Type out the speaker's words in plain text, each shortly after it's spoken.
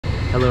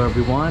Hello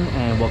everyone,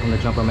 and welcome to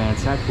Jumperman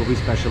Tech, where we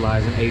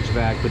specialize in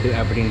HVAC. We do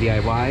everything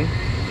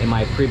DIY. In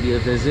my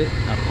previous visit,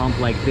 a pump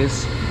like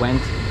this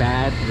went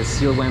bad. The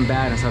seal went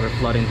bad and started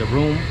flooding the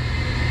room,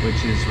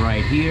 which is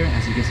right here.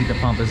 As you can see, the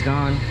pump is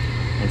gone,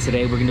 and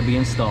today we're going to be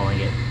installing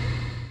it.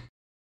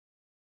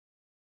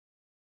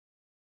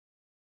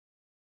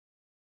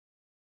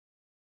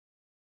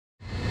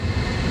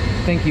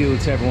 Thank you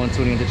to everyone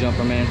tuning into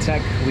Jumperman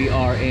Tech. We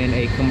are in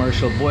a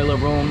commercial boiler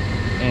room,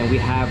 and we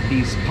have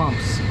these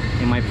pumps.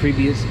 In my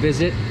previous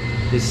visit,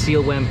 the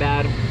seal went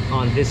bad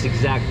on this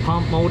exact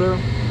pump motor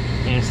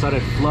and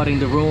started flooding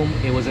the room.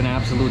 It was an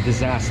absolute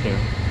disaster.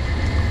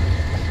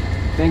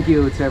 Thank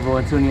you to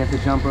everyone tuning into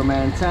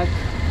Jumperman Tech.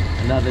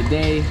 Another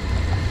day,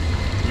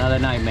 another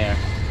nightmare.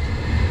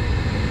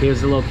 Here's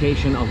the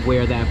location of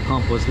where that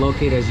pump was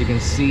located. As you can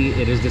see,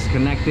 it is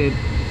disconnected,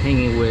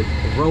 hanging with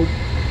rope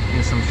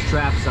and some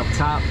straps up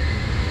top.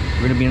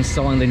 We're going to be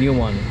installing the new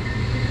one.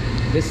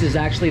 This is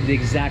actually the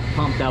exact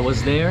pump that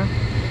was there,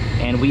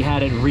 and we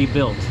had it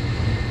rebuilt.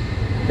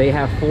 They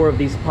have 4 of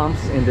these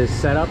pumps in this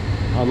setup,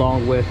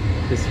 along with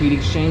this heat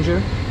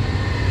exchanger.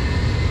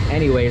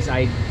 Anyways,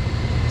 I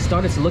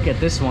started to look at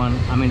this one.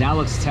 I mean, that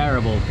looks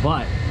terrible,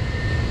 but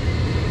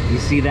you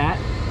see that?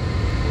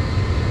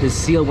 The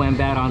seal went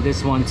bad on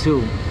this one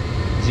too.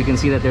 As you can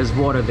see that there's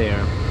water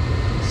there.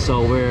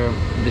 So where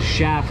the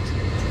shaft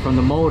from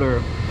the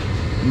motor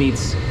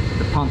meets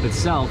the pump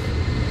itself,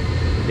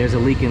 there's a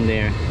leak in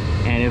there.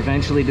 And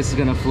eventually this is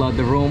gonna flood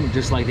the room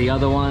just like the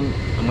other one.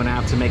 I'm gonna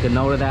have to make a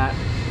note of that.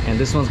 And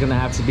this one's gonna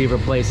have to be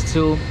replaced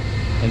too.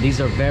 And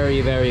these are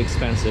very, very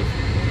expensive.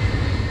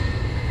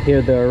 Here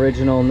are the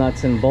original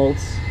nuts and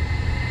bolts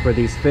for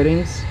these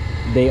fittings.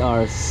 They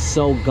are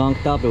so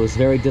gunked up, it was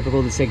very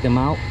difficult to take them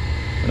out.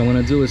 What I'm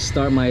gonna do is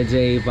start my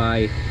day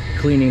by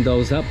cleaning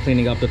those up,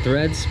 cleaning up the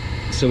threads,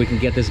 so we can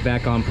get this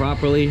back on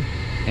properly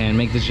and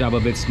make this job a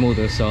bit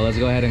smoother. So let's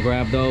go ahead and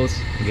grab those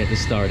and get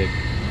this started.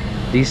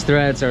 These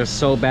threads are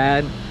so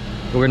bad.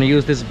 We're gonna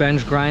use this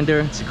bench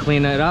grinder to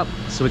clean it up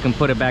so we can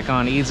put it back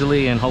on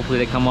easily, and hopefully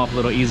they come off a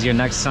little easier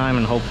next time,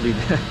 and hopefully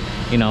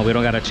you know, we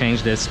don't gotta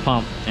change this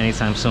pump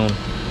anytime soon.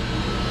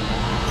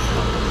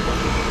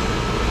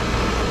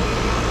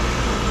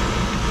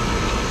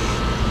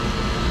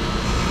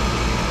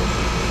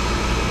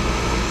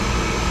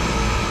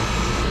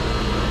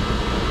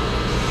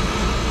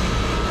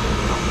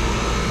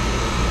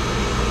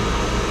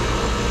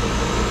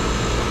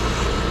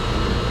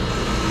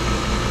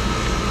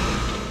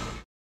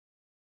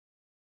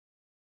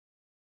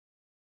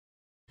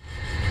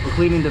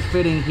 Cleaning the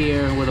fitting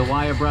here with a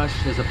wire brush.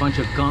 There's a bunch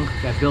of gunk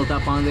that built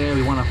up on there.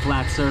 We want a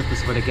flat surface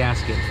for the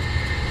gasket.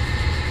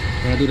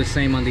 We're gonna do the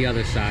same on the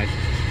other side.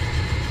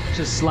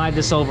 Just slide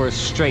this over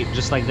straight,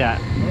 just like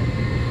that.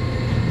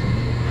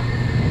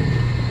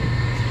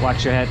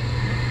 Watch your head.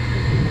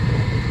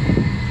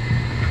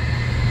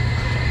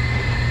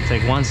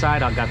 Take one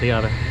side, I've got the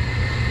other.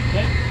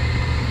 Okay.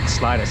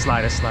 Slide it,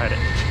 slide it, slide it.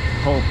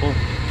 Pull, pull.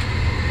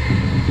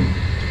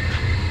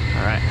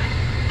 All right.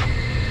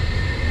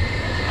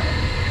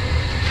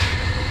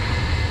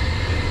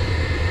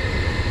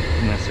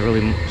 To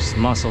really just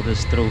muscle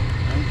this through.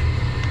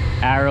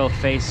 Arrow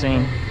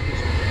facing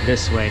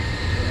this way.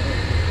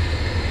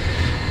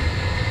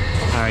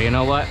 All right, you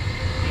know what?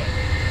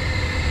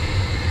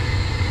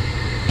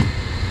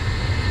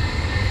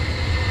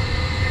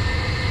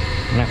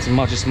 You have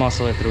to just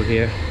muscle it through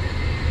here.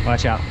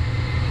 Watch out.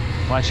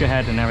 Watch your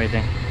head and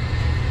everything.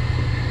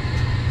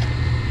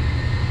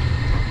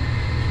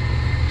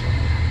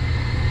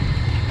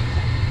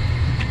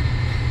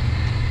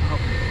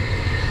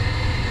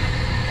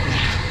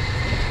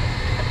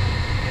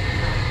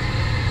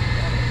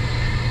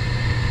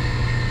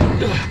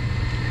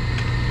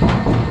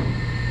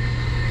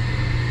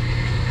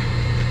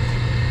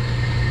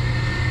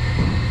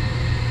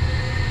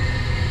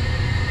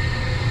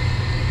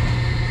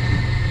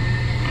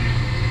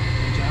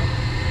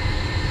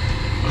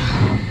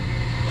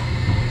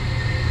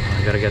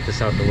 I gotta get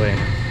this out the way.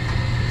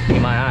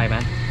 In my eye,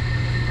 man.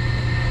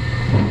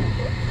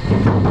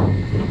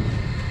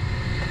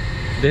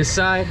 This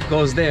side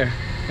goes there.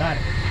 Got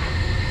it.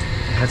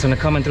 That's gonna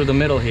come in through the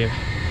middle here.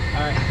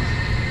 All right.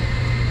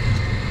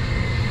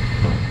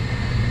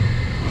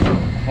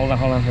 Hold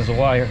on, there's a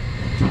wire.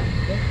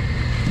 Okay.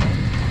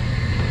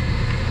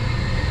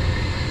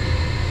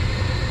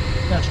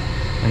 Gotcha.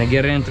 I'm gonna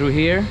get it in through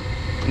here.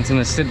 It's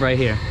gonna sit right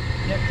here.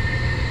 Yep.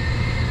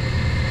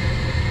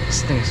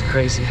 This thing is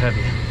crazy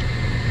heavy.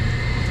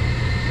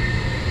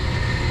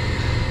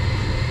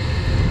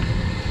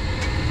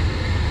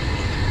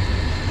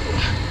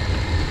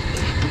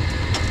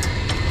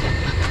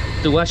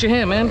 Dude, watch your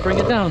hand, man. Bring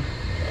it down.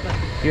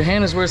 Your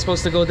hand is where it's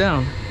supposed to go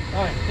down.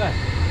 All right, good.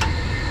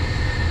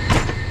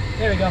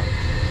 There we go. All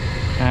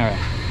right.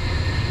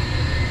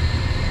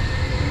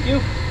 Thank you.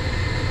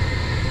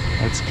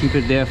 Let's keep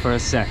it there for a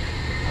sec.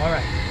 All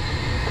right.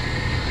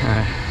 All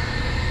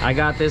right. I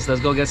got this. Let's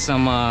go get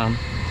some,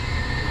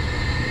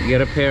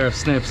 get a pair of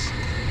snips.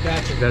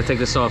 Gotcha. Gotta take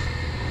this off.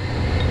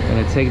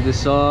 Gonna take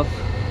this off.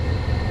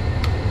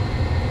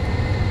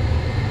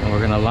 And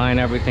we're gonna line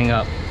everything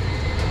up.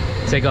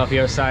 Take off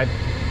your side.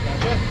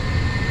 Gotcha.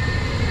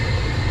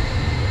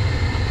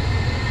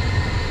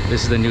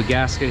 This is the new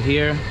gasket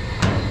here.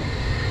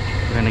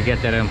 We're gonna get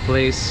that in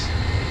place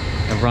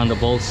and run the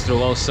bolts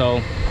through. Also,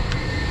 I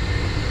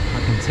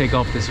can take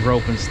off this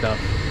rope and stuff.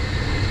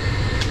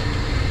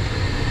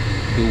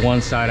 Do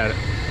one side at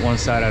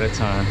a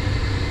time.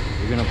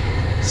 You're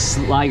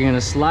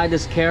gonna slide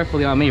this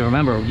carefully on me.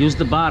 Remember, use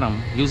the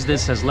bottom. Use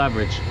this as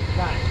leverage.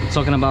 Got it. I'm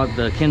talking about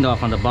the kindle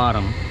on the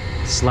bottom.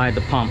 Slide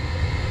the pump.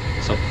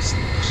 So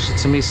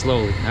to me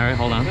slowly. All right,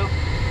 hold on.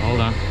 Hold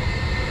on.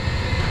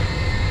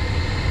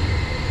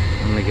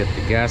 I'm gonna get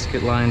the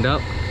gasket lined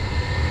up.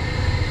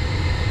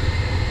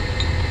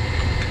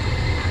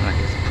 I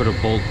can put a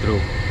bolt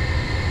through.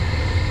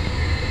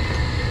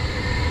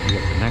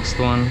 Get the next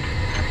one.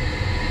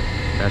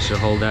 That should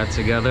hold that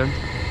together.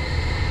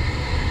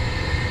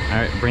 All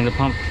right, bring the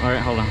pump. All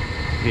right, hold on.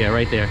 Yeah,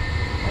 right there.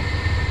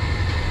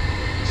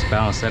 Just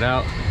balance that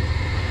out.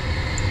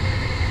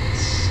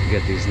 Let's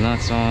get these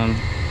nuts on.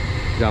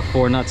 Got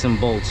 4 nuts and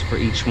bolts for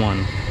each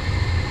one.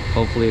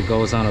 Hopefully it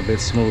goes on a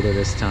bit smoother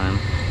this time.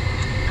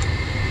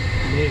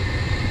 Yeah.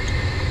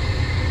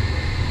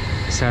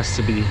 This has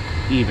to be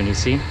even, you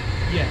see?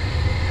 Yeah.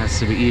 Has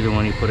to be even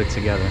when you put it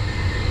together.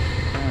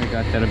 I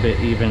got that a bit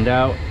evened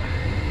out.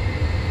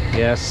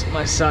 Yes,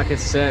 my socket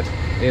set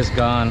is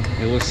gone.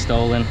 It was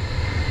stolen.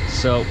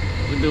 So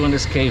we're doing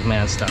this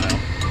caveman style.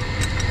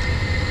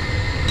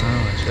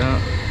 Oh, watch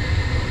out.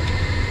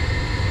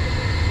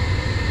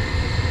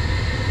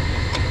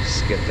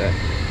 Just get that.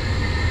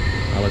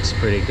 That looks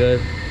pretty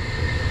good.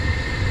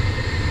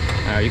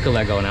 All right, you can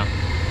let go now.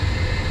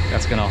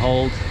 That's gonna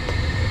hold.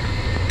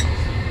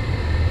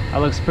 That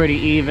looks pretty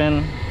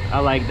even. I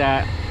like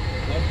that.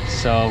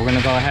 So we're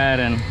gonna go ahead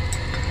and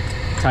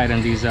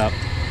tighten these up.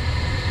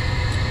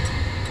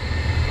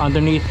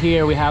 Underneath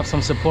here we have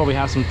some support, we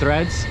have some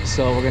threads,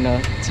 so we're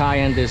gonna tie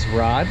in this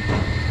rod.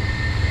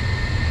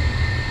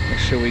 Make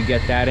sure we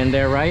get that in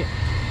there right.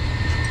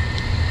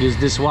 Use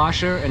this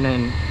washer and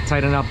then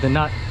tighten up the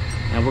nut,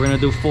 and we're gonna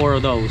do 4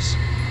 of those.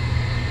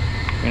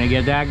 We're gonna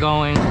get that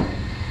going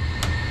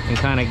and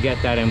kind of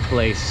get that in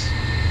place.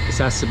 This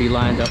has to be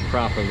lined up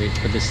properly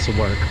for this to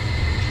work.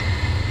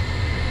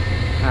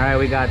 All right,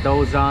 we got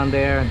those on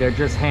there. They're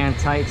just hand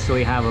tight, so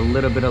we have a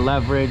little bit of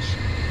leverage.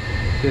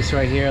 This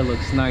right here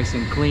looks nice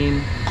and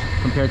clean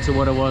compared to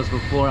what it was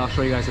before. I'll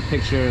show you guys a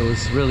picture. It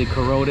was really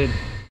corroded.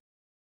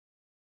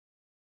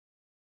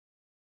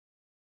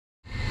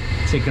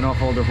 Taking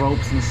off all the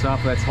ropes and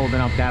stuff that's holding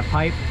up that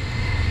pipe,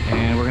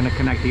 and we're gonna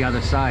connect the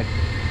other side.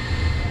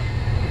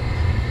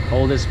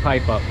 Hold this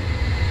pipe up.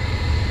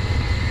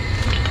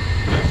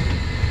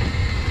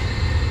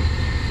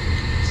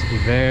 Just be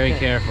very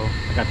careful.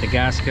 I got the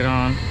gasket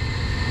on.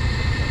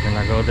 I'm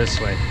gonna go this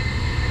way.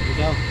 There you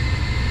go.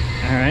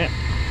 All right.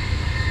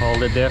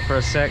 Hold it there for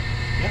a sec.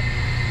 Yep.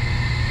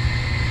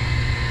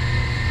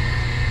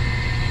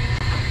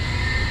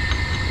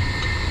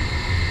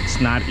 It's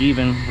not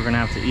even. We're gonna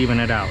have to even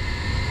it out.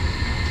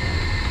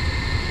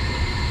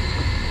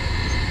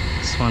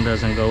 This one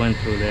doesn't go in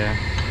through there.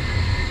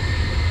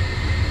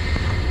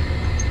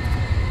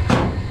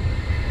 All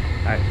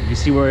right. You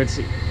see where it's?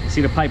 You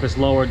see the pipe is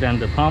lower than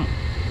the pump.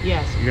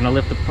 Yes. You're gonna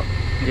lift the.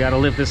 You gotta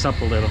lift this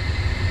up a little,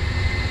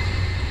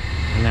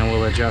 and then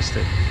we'll adjust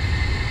it.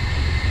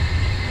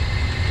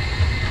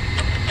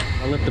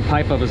 I'll lift the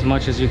pipe up as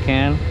much as you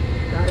can.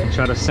 Got it.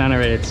 Try to center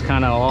it. It's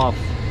kind of off.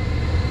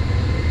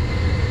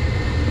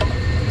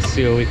 Let's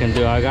see what we can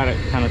do. I got it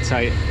kind of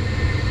tight.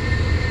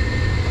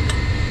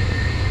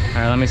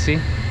 All right, let me see.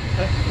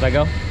 Okay. Let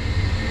go.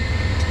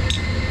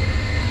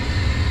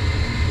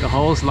 The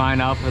holes line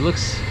up. It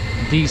looks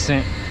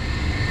decent,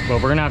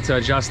 but we're gonna have to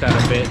adjust that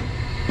a bit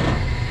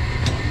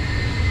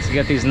to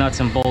get these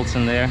nuts and bolts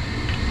in there.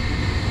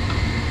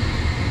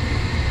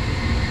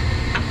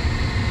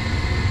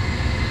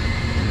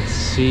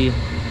 See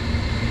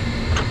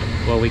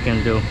what we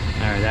can do. All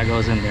right, that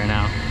goes in there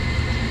now.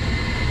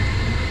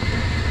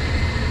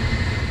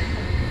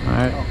 All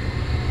right,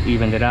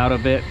 evened it out a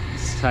bit.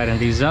 Let's tighten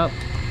these up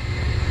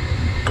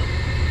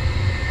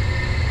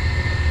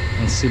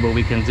and see what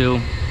we can do.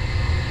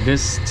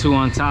 This 2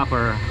 on top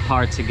are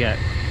hard to get.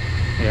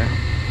 Yeah.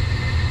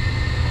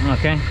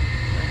 Okay.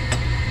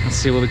 Let's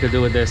see what we could do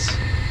with this.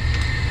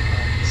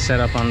 Set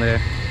up on there.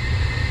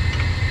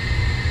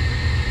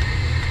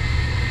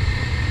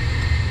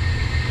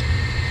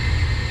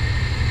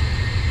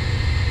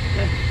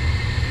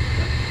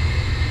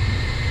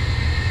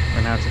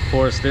 Have to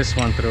force this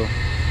one through.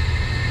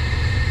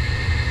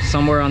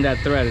 Somewhere on that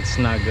thread it's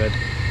not good.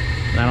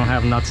 I don't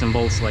have nuts and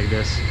bolts like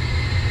this.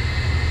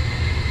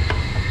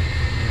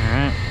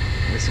 Alright,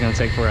 this is gonna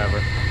take forever.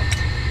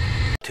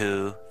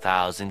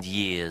 2,000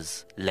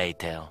 years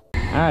later.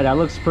 Alright, that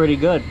looks pretty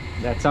good.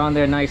 That's on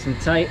there nice and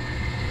tight.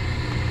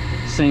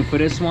 Same for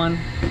this one.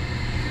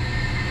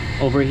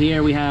 Over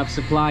here we have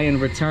supply and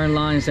return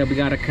lines that we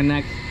gotta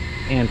connect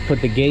and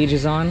put the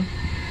gauges on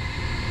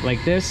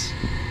like this.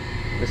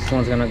 This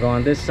one's gonna go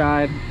on this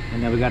side,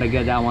 and then we gotta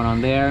get that one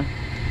on there.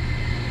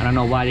 I don't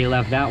know why they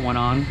left that one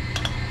on.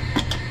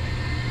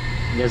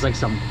 There's like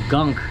some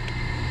gunk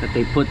that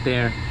they put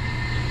there.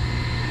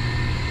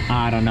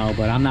 I don't know,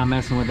 but I'm not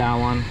messing with that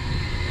one.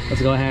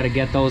 Let's go ahead and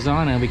get those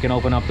on and we can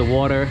open up the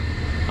water.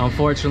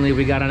 Unfortunately,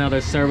 we got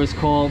another service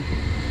call.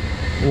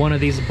 One of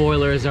these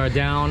boilers are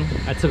down.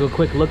 I took a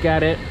quick look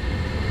at it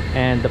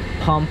and the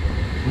pump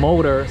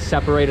motor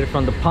separated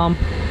from the pump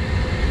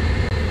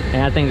and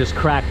that thing just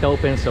cracked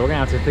open, so we're gonna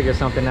have to figure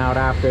something out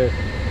after.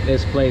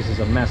 This place is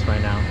a mess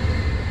right now.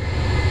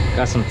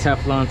 Got some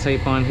Teflon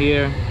tape on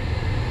here.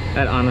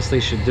 That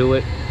honestly should do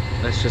it.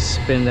 Let's just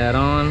spin that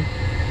on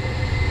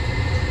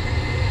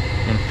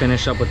and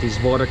finish up with these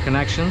water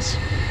connections.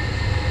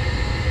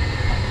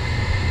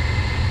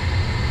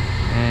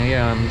 And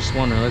yeah, I'm just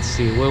wondering, let's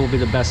see, where will be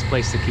the best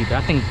place to keep it?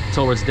 I think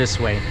towards this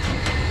way,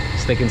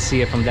 so they can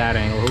see it from that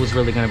angle. Who's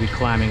really gonna be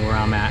climbing where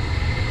I'm at?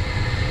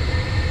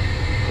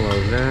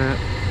 Close that.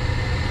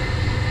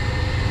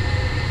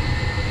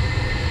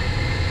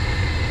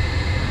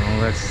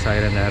 Well, let's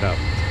tighten that up.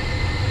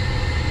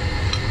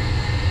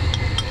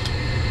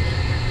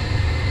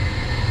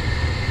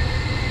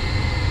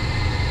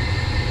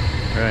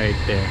 Right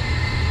there.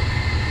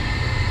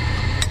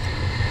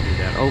 Leave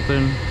that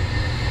open.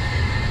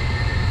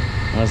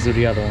 Let's do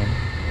the other one.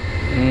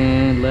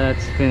 And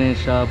let's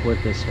finish up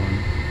with this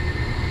one.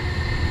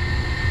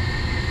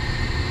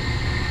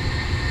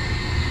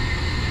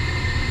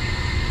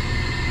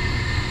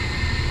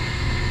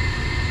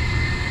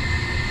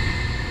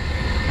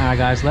 Alright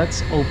guys,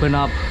 let's open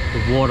up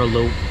the water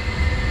loop.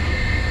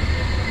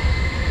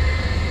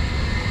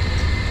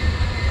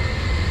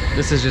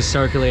 This is just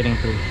circulating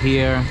through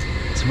here.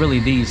 It's really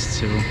these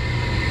two.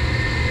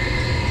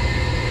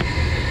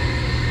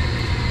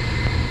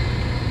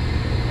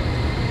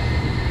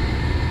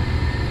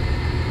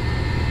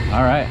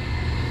 All right,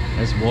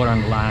 there's water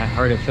on the line. I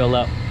heard it fill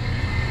up.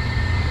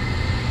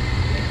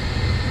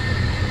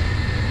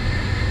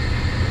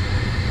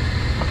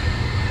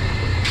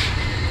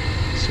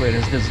 Which way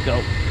does this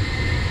go?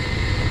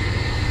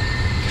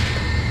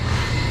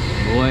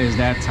 Boy, is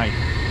that tight.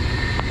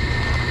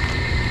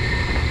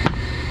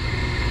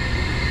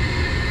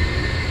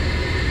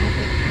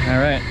 All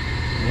right,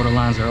 water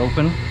lines are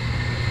open.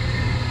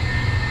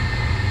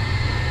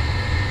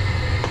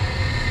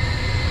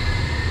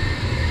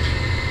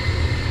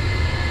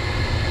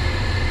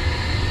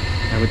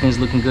 Everything's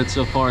looking good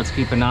so far. Let's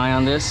keep an eye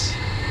on this.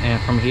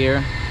 And from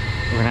here,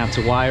 we're gonna have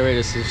to wire it.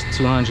 This is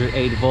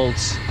 208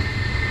 volts,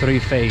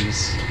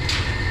 3-phase.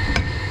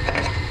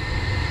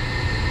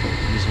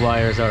 These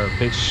wires are a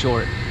bit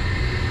short.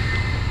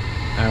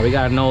 All right, we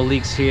got no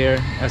leaks here.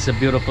 That's a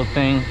beautiful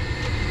thing.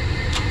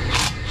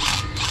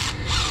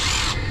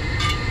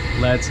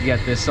 Let's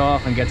get this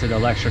off and get to the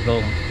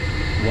electrical,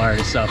 wire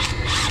this up.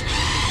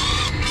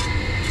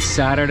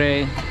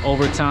 Saturday,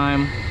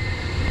 overtime,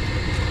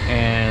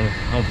 and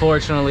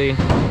unfortunately,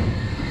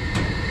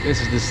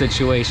 this is the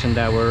situation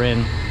that we're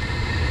in.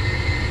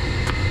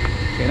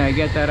 Can I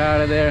get that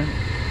out of there?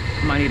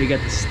 Might need to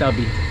get the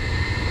stubby.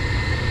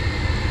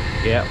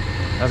 Yep,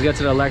 let's get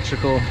to the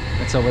electrical.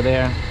 It's over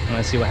there, and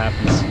let's see what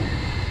happens.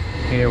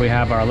 Here we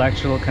have our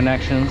electrical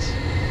connections.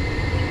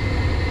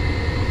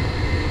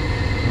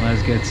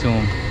 Let's get to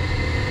them.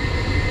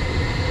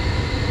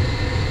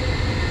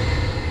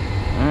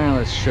 All right,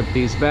 let's strip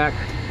these back.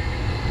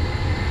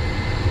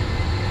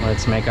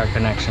 Let's make our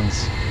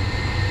connections.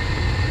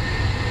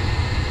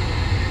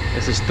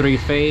 This is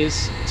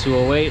 3-phase,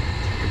 208.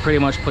 You pretty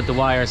much put the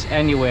wires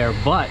anywhere,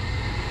 but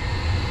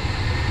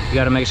you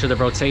got to make sure the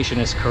rotation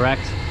is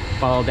correct.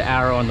 Follow the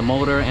arrow on the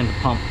motor and the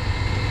pump.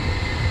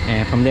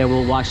 And from there,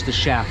 we'll watch the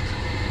shaft.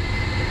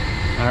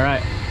 All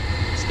right,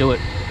 let's do it.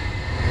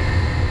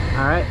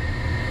 All right.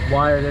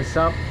 Wire this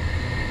up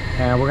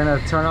and we're gonna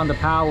turn on the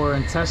power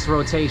and test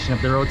rotation.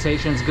 If the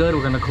rotation's good,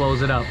 we're gonna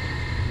close it up.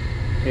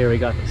 Here we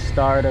got the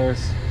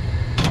starters.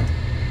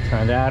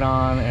 Turn that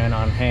on and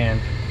on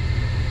hand.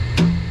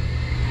 I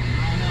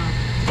don't know.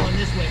 It's going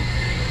this way.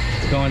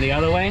 It's going the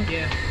other way?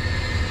 Yeah.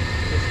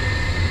 This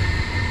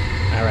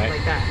way. All right.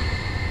 Like that.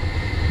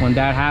 When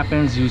that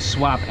happens, you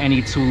swap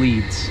any 2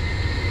 leads.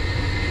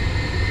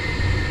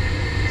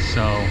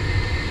 So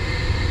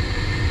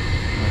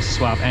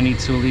swap any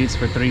 2 leads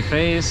for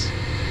 3-phase,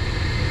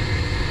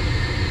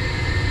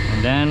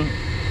 and then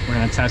we're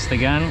going to test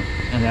again,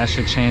 and that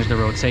should change the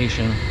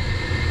rotation.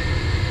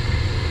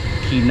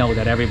 Key note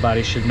that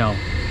everybody should know. All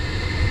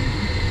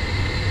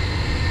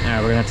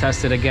right, we're going to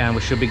test it again.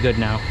 We should be good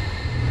now.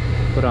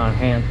 Put on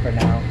hand for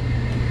now. All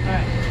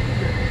right.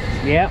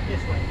 Sure. Yep.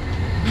 This way.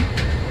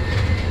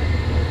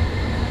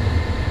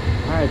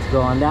 All right, it's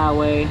going that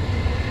way,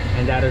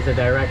 and that is the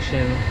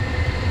direction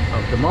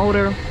of the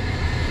motor.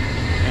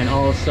 And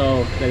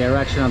also the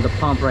direction of the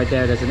pump right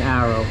there, there's an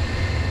arrow.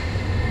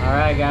 All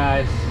right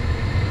guys,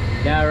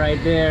 that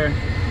right there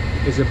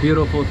is a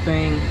beautiful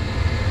thing.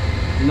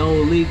 No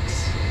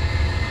leaks.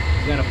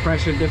 You got a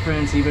pressure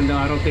difference, even though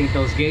I don't think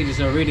those gauges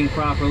are reading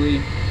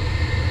properly.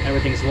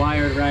 Everything's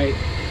wired right.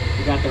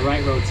 We got the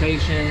right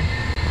rotation.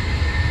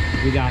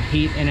 We got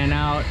heat in and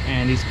out,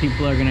 and these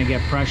people are gonna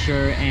get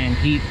pressure and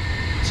heat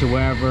to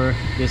wherever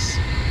this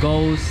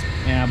goes,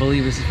 and I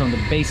believe this is from the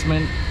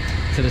basement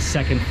to the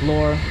second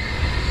floor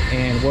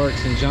and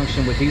works in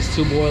junction with these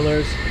two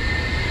boilers.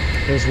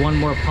 There's one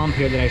more pump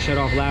here that I shut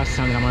off last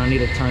time that I'm gonna need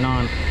to turn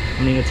on. I'm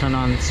gonna need to turn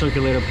on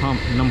circulator pump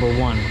number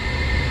 1.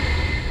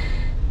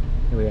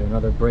 Here we have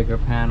another breaker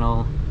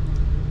panel,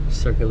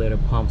 circulator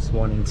pumps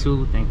 1 and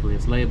 2. Thankfully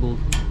it's labeled.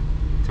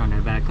 Turn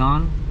that back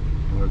on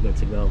and we're good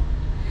to go.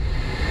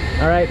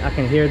 All right, I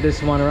can hear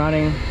this one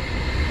running.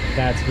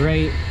 That's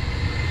great.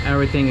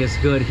 Everything is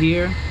good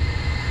here.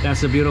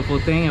 That's a beautiful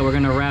thing, and we're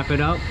gonna wrap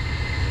it up.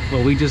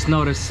 But we just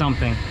noticed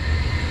something.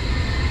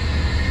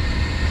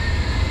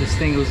 This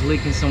thing was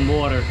leaking some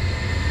water.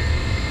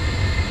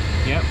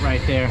 Yep,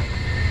 right there.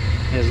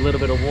 There's a little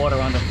bit of water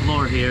on the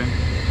floor here.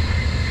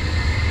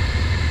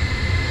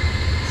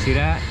 See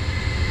that?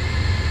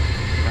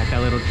 Got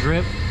that little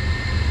drip.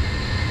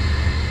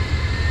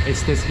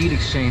 It's this heat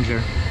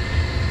exchanger.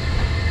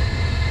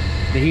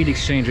 The heat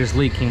exchanger is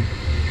leaking.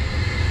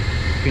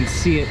 You can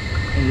see it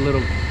in a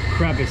little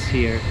crevice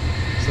here.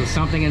 So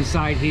something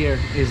inside here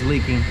is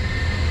leaking.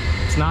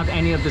 It's not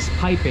any of this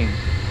piping.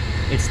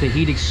 It's the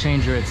heat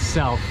exchanger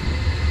itself.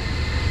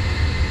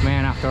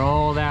 Man, after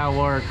all that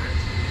work,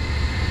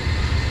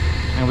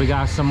 and we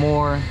got some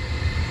more,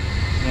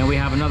 and we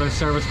have another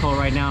service call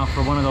right now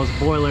for one of those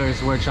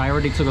boilers, which I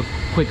already took a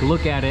quick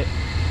look at it.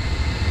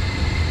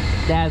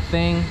 That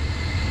thing,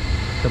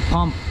 the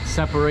pump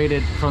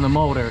separated from the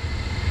motor,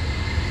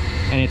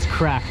 and it's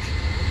cracked.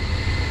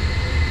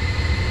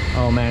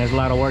 Oh man, there's a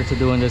lot of work to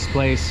do in this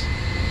place.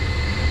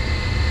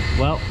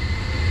 Well,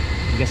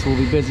 I guess we'll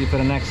be busy for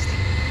the next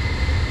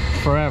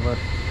forever.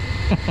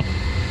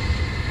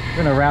 We're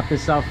gonna wrap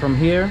this up from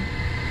here.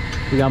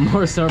 We got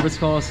more service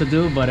calls to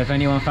do, but if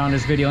anyone found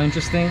this video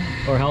interesting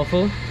or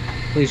helpful,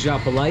 please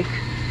drop a like,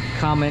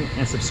 comment,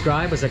 and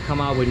subscribe as I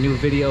come out with new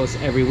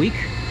videos every week.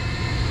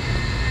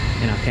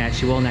 And I'll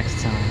catch you all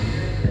next time.